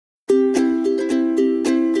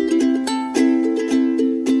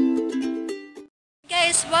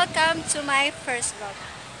welcome to my first vlog.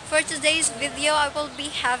 For today's video, I will be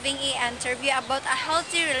having an interview about a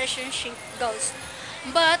healthy relationship goals.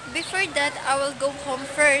 But before that, I will go home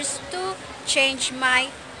first to change my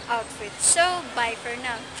outfit. So, bye for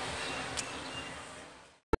now.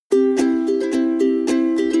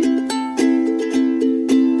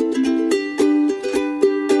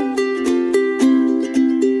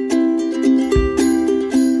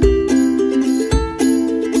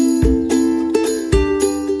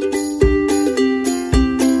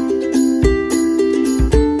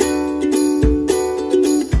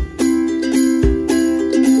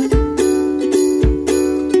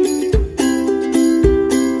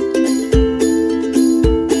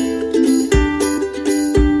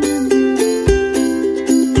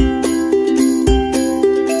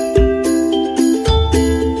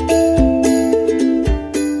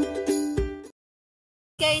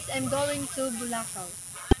 Guys, I'm going to Bulacau.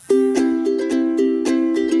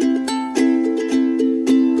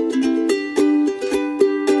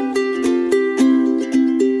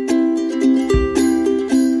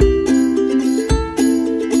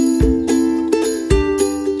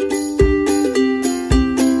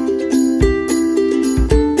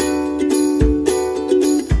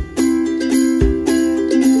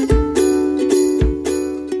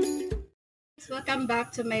 Welcome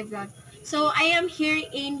back to my vlog. So I am here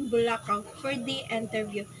in Bulacau for the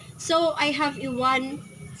interview. So I have one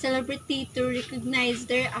celebrity to recognize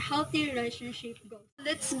their healthy relationship goals.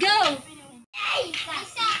 Let's go!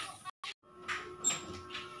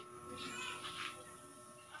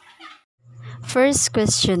 First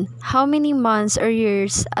question, how many months or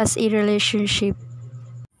years as a relationship?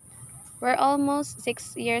 We're almost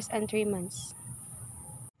 6 years and 3 months.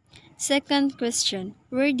 Second question,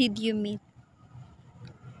 where did you meet?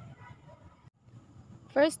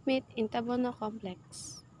 First meet in Tabono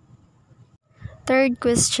Complex. Third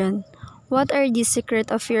question, what are the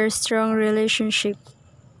secret of your strong relationship?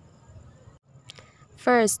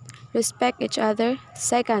 First, respect each other.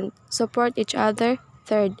 Second, support each other.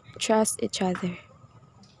 Third, trust each other.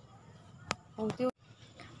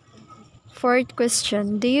 Fourth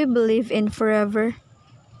question, do you believe in forever?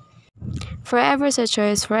 Forever is a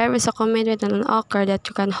choice. Forever is a commitment and an anchor that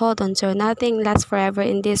you can hold on to. Nothing lasts forever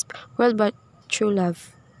in this world but true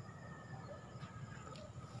love.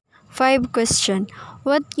 Fifth question,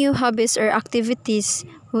 what new hobbies or activities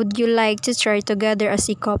would you like to try together as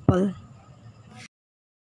a couple?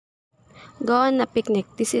 Go on a picnic.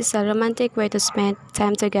 This is a romantic way to spend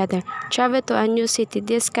time together. Travel to a new city.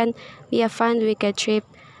 This can be a fun weekend trip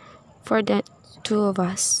for the two of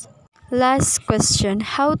us. Last question,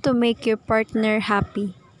 how to make your partner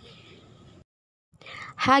happy?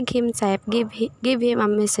 Hug him tight. Give him a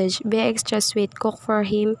message. Be extra sweet. Cook for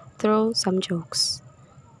him. Throw some jokes.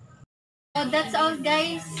 So that's all,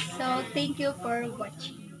 guys. So thank you for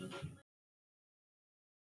watching.